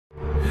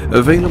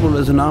Available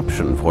as an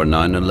option for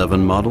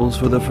 911 models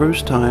for the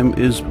first time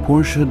is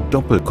Porsche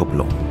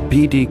Doppelkupplung,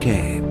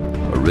 PDK,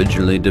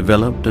 originally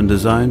developed and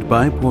designed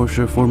by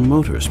Porsche for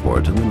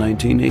motorsport in the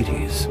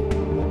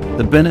 1980s.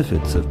 The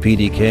benefits of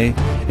PDK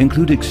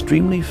include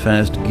extremely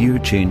fast gear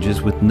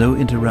changes with no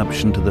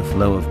interruption to the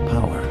flow of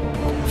power,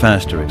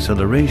 faster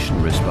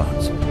acceleration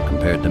response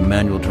compared to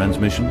manual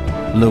transmission,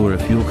 lower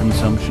fuel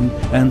consumption,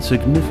 and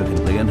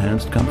significantly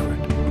enhanced comfort.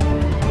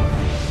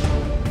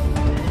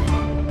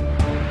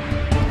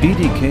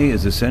 PDK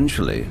is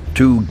essentially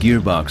two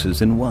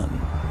gearboxes in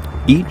one.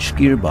 Each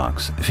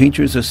gearbox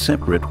features a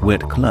separate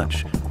wet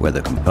clutch where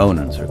the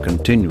components are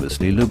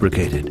continuously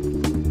lubricated.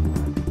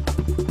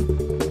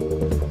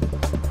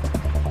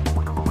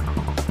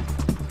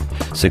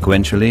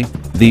 Sequentially,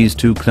 these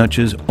two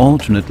clutches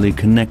alternately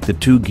connect the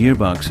two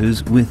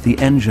gearboxes with the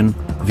engine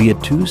via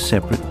two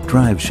separate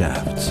drive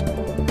shafts,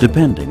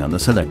 depending on the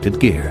selected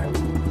gear.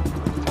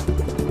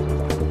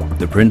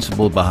 The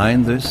principle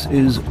behind this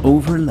is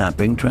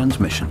overlapping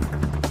transmission.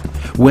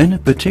 When a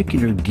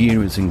particular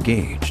gear is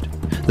engaged,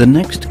 the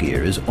next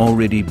gear is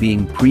already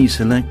being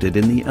pre-selected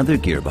in the other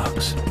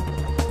gearbox.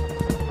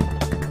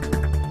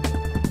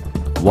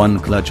 One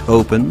clutch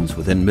opens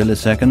within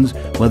milliseconds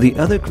while the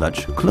other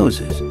clutch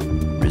closes,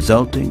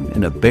 resulting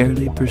in a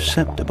barely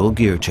perceptible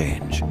gear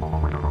change.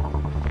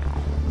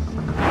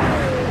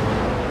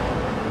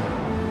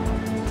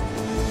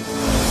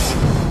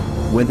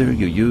 Whether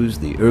you use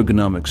the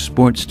ergonomic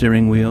sports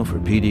steering wheel for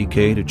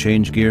PDK to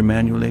change gear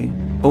manually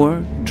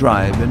or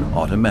drive in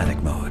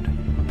automatic mode.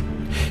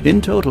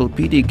 In total,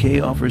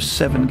 PDK offers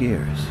 7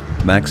 gears.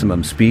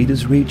 Maximum speed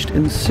is reached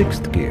in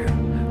 6th gear,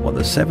 while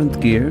the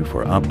 7th gear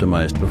for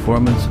optimized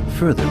performance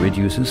further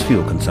reduces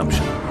fuel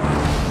consumption.